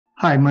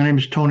Hi, my name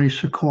is Tony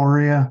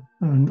Sikoria.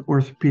 I'm an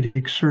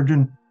orthopedic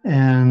surgeon,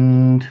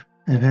 and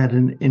I've had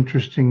an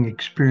interesting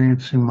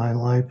experience in my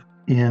life.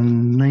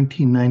 In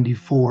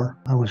 1994,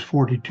 I was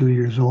 42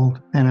 years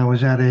old, and I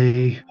was at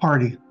a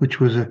party,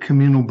 which was a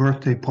communal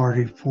birthday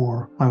party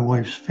for my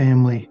wife's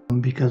family,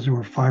 because there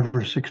were 5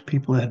 or 6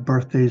 people that had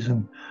birthdays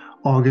in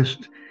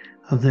August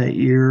of that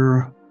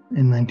year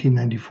in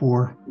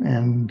 1994,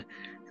 and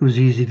it was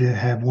easy to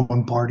have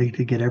one party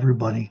to get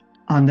everybody.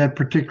 On that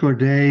particular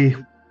day,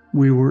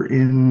 we were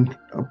in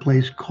a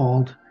place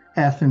called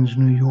Athens,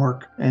 New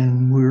York,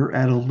 and we were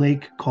at a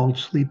lake called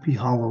Sleepy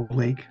Hollow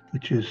Lake,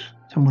 which is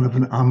somewhat of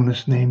an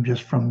ominous name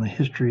just from the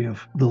history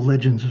of the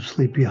legends of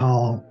Sleepy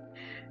Hollow.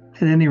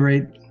 At any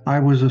rate, I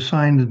was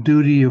assigned the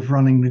duty of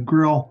running the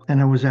grill, and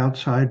I was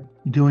outside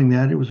doing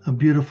that. It was a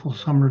beautiful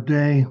summer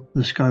day.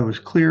 The sky was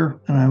clear,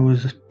 and I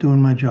was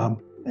doing my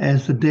job.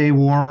 As the day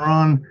wore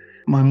on,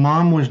 my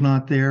mom was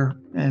not there,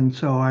 and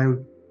so I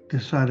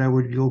decided I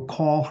would go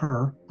call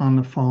her on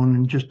the phone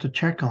and just to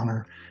check on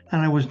her. And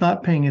I was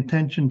not paying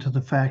attention to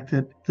the fact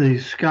that the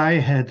sky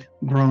had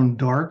grown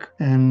dark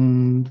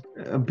and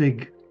a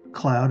big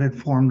cloud had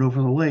formed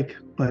over the lake.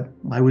 But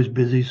I was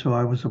busy, so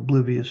I was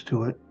oblivious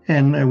to it.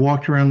 And I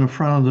walked around the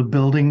front of the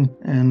building,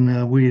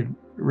 and we had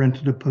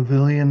rented a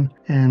pavilion,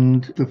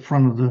 and the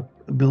front of the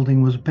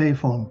building was a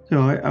payphone. So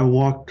I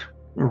walked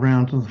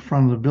around to the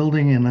front of the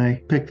building, and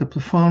I picked up the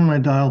phone and I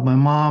dialed my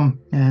mom,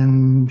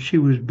 and she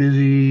was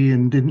busy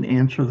and didn't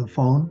answer the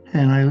phone.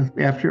 And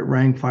after it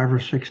rang 5 or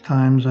 6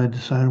 times, I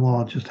decided, well,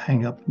 I'll just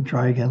hang up and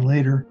try again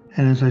later.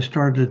 And as I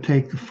started to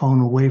take the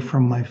phone away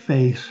from my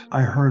face,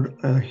 I heard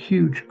a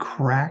huge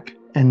crack,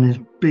 and this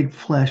big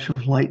flash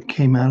of light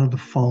came out of the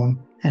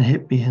phone and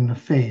hit me in the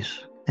face.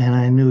 And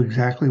I knew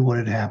exactly what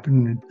had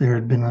happened. There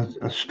had been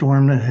a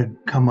storm that had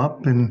come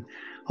up, and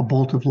a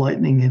bolt of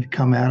lightning had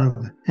come out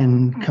of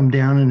and come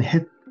down and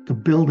hit the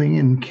building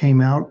and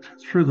came out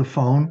through the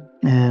phone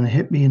and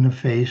hit me in the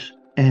face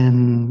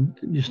and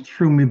just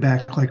threw me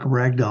back like a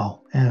rag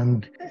doll.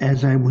 And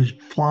as I was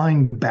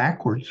flying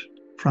backwards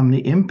from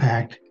the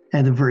impact, I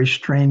had a very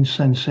strange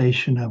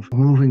sensation of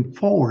moving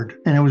forward.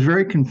 And I was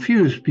very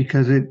confused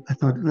because I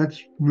thought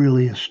that's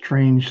really a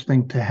strange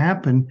thing to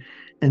happen.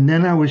 And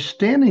then I was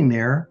standing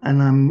there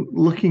and I'm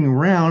looking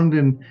around,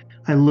 and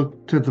I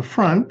looked to the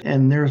front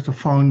and there's the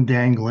phone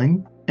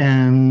dangling.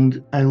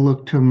 And I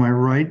look to my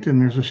right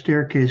and there's a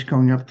staircase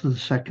going up to the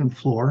second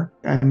floor.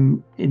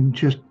 And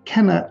just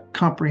cannot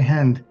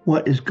comprehend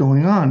what is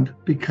going on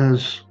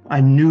because I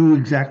knew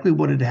exactly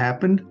what had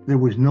happened. There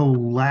was no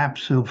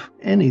lapse of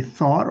any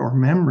thought or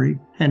memory.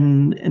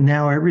 And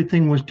now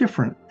everything was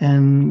different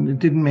and it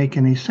didn't make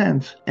any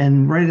sense.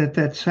 And right at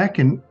that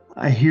second,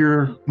 I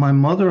hear my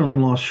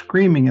mother-in-law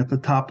screaming at the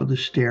top of the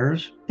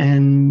stairs,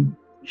 and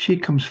she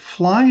comes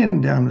flying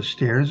down the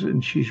stairs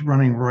and she's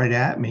running right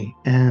at me.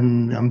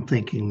 And I'm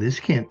thinking, this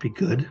can't be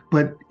good.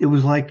 But it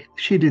was like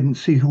she didn't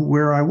see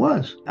where I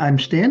was. I'm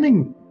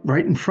standing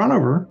right in front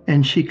of her,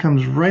 and she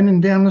comes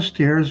running down the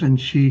stairs, and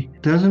she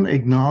doesn't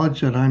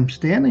acknowledge that I'm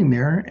standing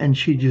there, and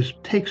she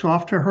just takes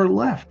off to her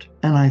left.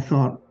 And I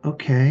thought,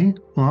 okay,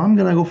 well, I'm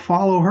going to go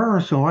follow her.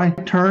 So I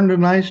turned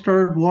and I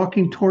started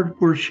walking toward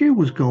where she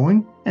was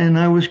going, and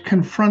I was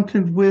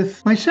confronted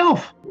with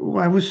myself.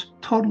 I was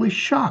totally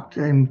shocked,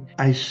 and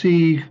I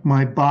see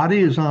my body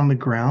is on the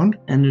ground,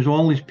 and there's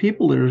all these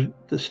people that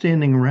are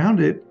standing around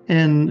it,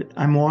 and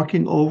I'm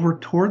walking over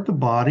toward the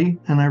body,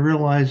 and I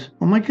realize,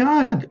 oh my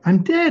God,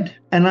 I'm dead.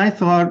 And I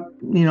thought,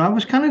 I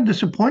was kind of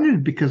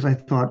disappointed because I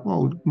thought,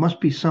 well, it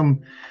must be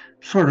some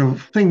sort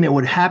of thing that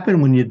would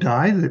happen when you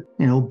die,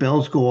 that,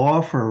 bells go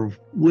off or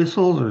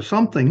whistles or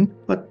something,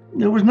 but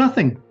there was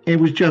nothing. It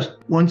was just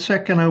 1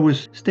 second I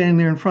was standing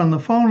there in front of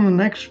the phone, and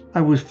the next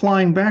I was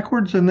flying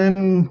backwards, and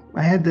then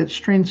I had that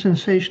strange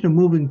sensation of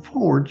moving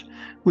forwards,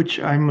 which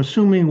I'm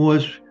assuming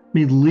was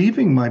me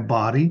leaving my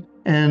body.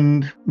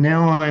 And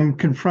now I'm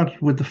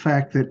confronted with the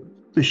fact that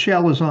the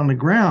shell is on the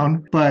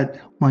ground, but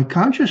my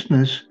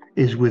consciousness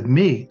is with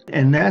me.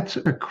 And that's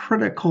a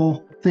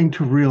critical thing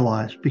to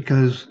realize,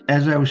 because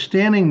as I was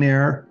standing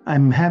there,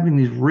 I'm having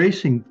these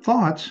racing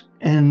thoughts,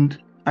 and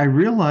I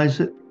realized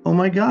that, oh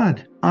my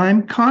God,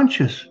 I'm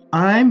conscious.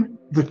 I'm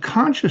the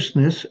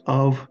consciousness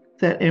of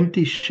that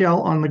empty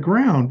shell on the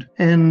ground.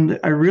 And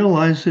I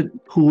realized that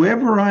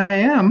whoever I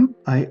am,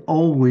 I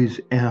always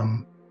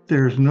am.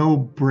 There's no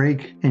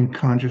break in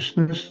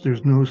consciousness.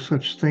 There's no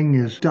such thing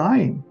as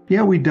dying.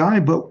 Yeah, we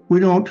die, but we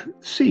don't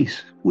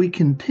cease. We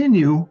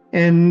continue,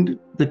 and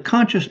the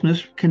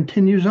consciousness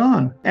continues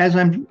on. As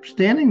I'm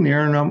standing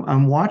there and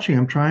I'm watching,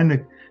 I'm trying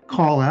to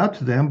call out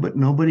to them, but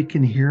nobody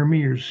can hear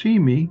me or see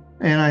me.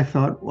 And I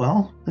thought,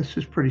 well, this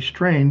is pretty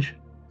strange.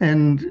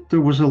 And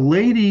there was a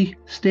lady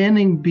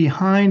standing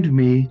behind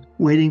me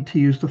waiting to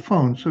use the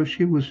phone. So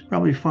she was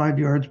probably 5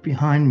 yards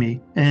behind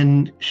me.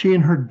 And she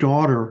and her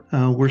daughter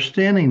were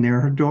standing there.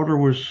 Her daughter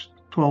was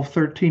 12,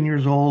 13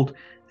 years old,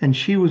 and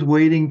she was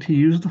waiting to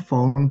use the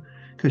phone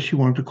because she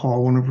wanted to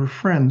call one of her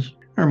friends.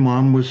 her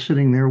mom was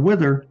sitting there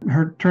with her.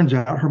 Turns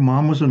out her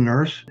mom was a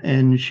nurse,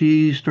 and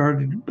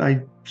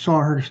I saw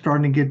her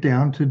starting to get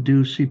down to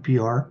do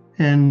CPR.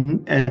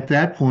 And at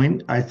that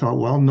point, I thought,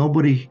 well,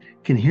 nobody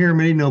can hear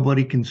me,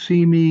 nobody can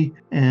see me,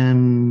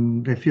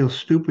 and I feel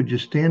stupid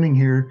just standing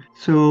here.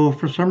 So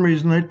for some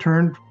reason, I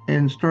turned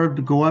and started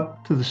to go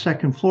up to the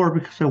second floor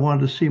because I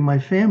wanted to see my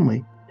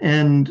family.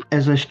 And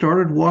as I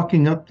started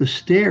walking up the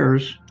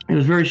stairs, it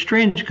was very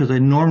strange because I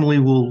normally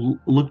will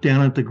look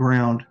down at the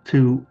ground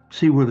to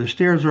see where the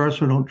stairs are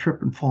so I don't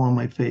trip and fall on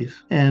my face.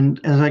 And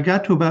as I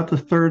got to about the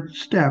third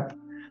step,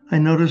 I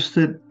noticed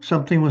that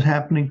something was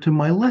happening to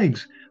my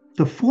legs.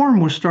 The form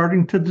was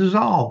starting to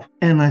dissolve.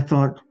 And I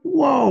thought,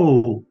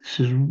 whoa, this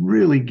is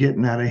really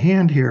getting out of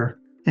hand here.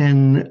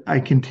 And I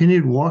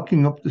continued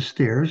walking up the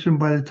stairs. And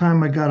by the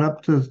time I got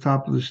up to the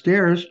top of the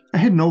stairs, I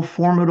had no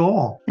form at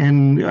all.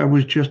 And I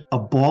was just a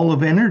ball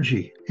of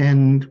energy.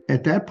 And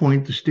at that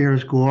point, the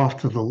stairs go off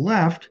to the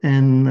left,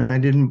 and I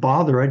didn't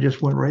bother. I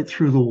just went right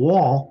through the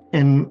wall.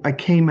 And I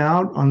came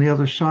out on the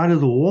other side of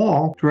the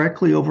wall,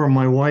 directly over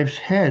my wife's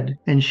head.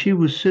 And she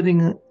was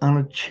sitting on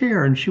a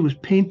chair, and she was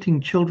painting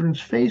children's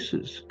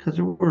faces because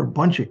there were a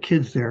bunch of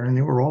kids there, and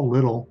they were all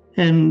little.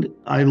 And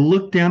I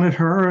looked down at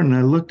her and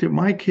I looked at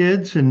my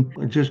kids, and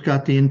I just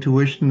got the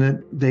intuition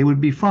that they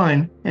would be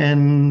fine.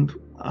 And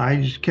I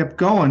just kept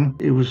going.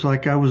 It was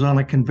like I was on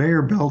a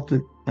conveyor belt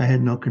that I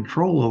had no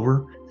control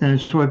over. And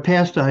so I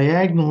passed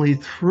diagonally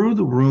through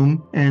the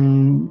room.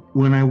 And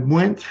when I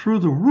went through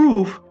the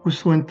roof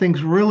was when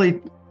things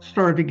really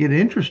started to get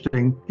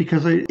interesting,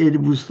 because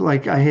it was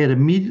like I had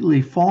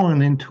immediately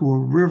fallen into a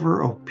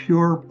river of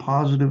pure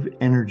positive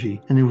energy.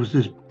 And it was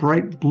this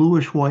bright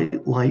bluish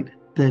white light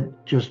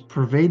that just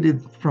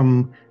pervaded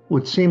from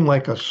what seemed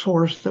like a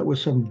source that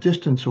was some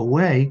distance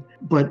away,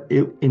 but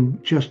it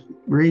just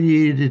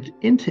radiated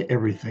into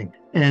everything.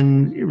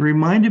 And it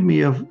reminded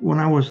me of when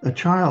I was a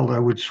child. I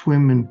would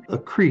swim in a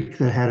creek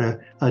that had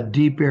a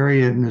deep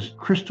area in this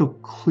crystal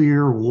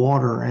clear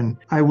water, and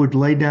I would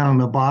lay down on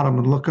the bottom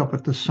and look up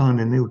at the sun,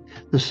 and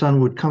the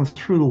sun would come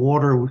through the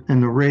water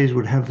and the rays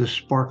would have this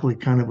sparkly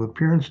kind of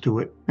appearance to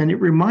it. And it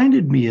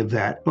reminded me of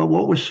that. But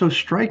what was so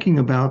striking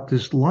about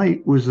this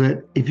light was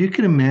that if you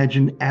can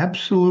imagine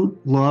absolute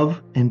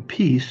love and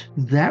peace,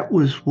 that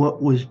was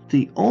what was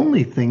the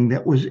only thing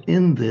that was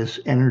in this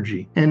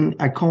energy. And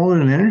I call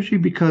it an energy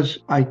because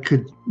I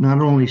could not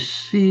only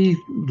see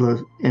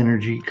the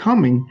energy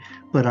coming,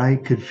 but I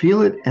could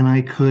feel it, and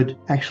I could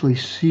actually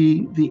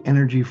see the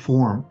energy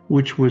form,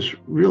 which was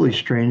really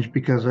strange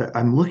because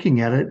I'm looking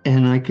at it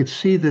and I could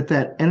see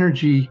that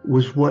energy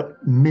was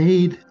what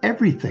made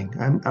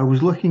everything. I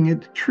was looking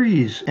at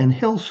trees and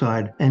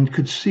hillside and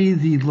could see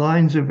the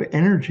lines of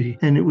energy,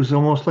 and it was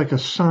almost like a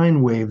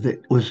sine wave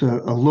that was a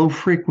low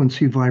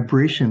frequency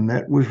vibration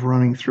that was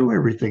running through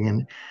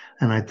everything.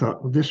 And I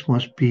thought, well, this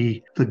must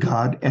be the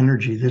God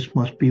energy. This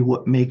must be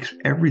what makes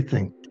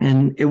everything.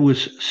 And it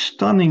was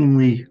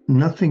stunningly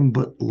nothing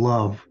but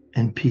love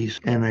and peace.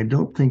 And I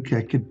don't think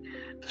I could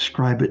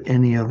describe it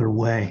any other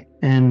way.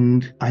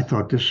 And I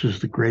thought this was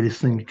the greatest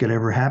thing that could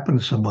ever happen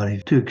to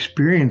somebody, to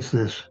experience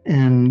this.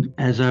 And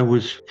as I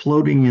was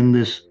floating in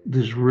this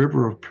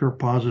river of pure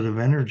positive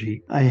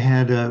energy, I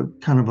had a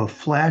kind of a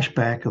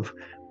flashback of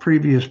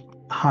previous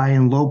high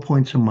and low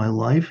points in my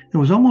life. It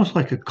was almost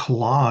like a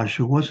collage.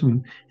 It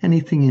wasn't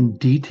anything in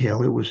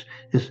detail. It was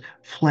just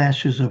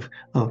flashes of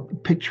a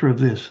picture of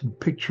this and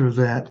picture of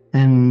that.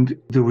 And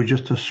there was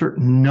just a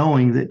certain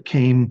knowing that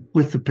came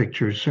with the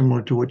picture,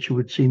 similar to what you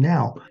would see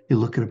now. You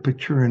look at a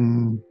picture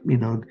and,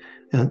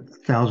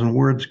 1,000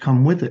 words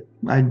come with it.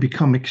 I'd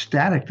become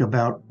ecstatic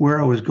about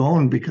where I was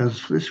going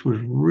because this was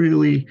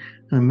really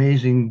an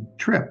amazing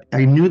trip.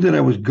 I knew that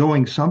I was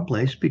going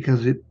someplace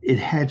because it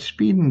had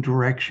speed and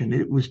direction.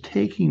 It was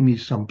taking me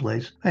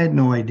someplace. I had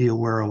no idea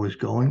where I was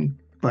going,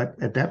 but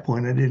at that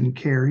point I didn't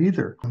care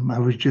either. I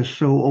was just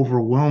so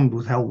overwhelmed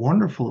with how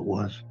wonderful it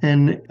was.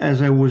 And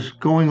as I was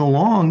going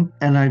along,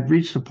 and I'd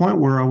reached the point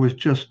where I was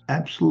just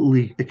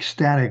absolutely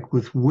ecstatic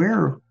with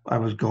where I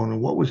was going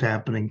and what was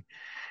happening.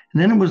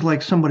 And then it was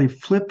like somebody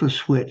flipped a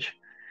switch,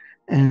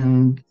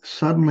 and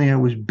suddenly I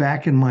was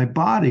back in my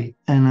body.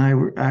 And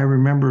I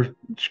remember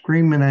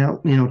screaming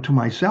out, to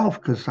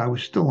myself, because I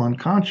was still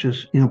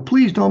unconscious,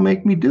 please don't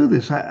make me do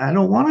this. I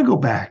don't want to go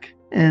back.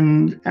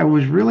 And I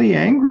was really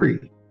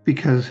angry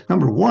because,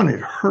 number one,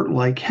 it hurt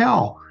like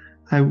hell.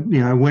 I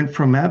went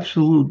from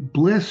absolute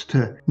bliss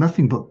to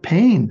nothing but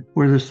pain,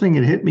 where this thing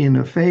had hit me in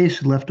the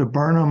face, left a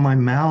burn on my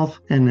mouth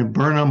and a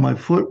burn on my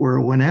foot where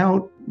it went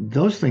out.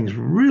 Those things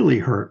really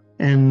hurt.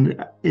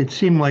 And it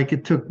seemed like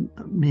it took,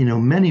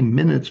 many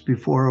minutes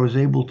before I was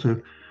able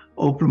to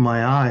open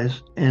my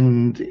eyes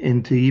and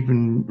to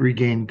even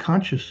regain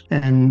consciousness.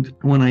 And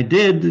when I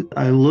did,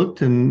 I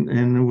looked and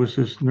there was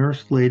this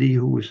nurse lady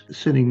who was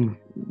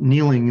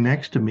kneeling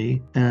next to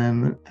me.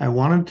 And I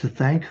wanted to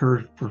thank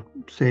her for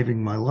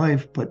saving my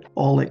life, but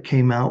all that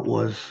came out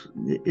was,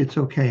 it's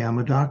okay, I'm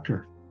a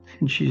doctor.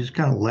 And she just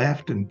kind of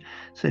laughed and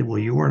said, well,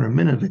 you weren't a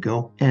minute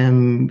ago.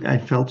 And I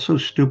felt so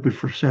stupid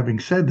for having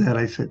said that.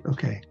 I said,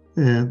 okay,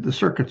 the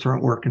circuits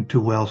aren't working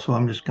too well, so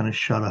I'm just going to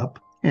shut up.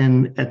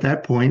 And at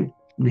that point,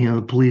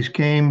 the police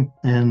came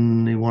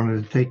and they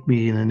wanted to take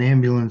me in an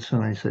ambulance.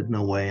 And I said,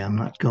 no way, I'm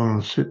not going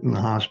to sit in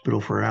the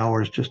hospital for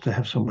hours just to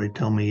have somebody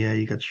tell me, yeah,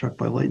 you got struck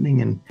by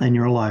lightning and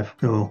you're alive.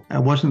 So I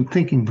wasn't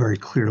thinking very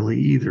clearly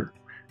either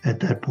at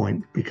that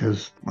point,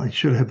 because I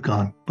should have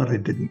gone, but I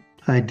didn't.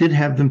 I did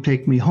have them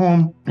take me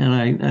home,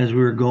 and as we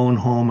were going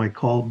home, I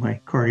called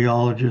my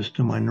cardiologist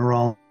and my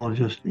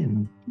neurologist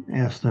and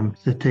asked them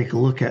to take a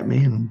look at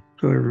me. And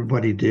so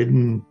everybody did,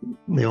 and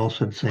they all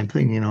said the same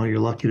thing, you're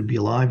lucky to be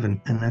alive, and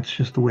that's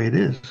just the way it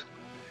is.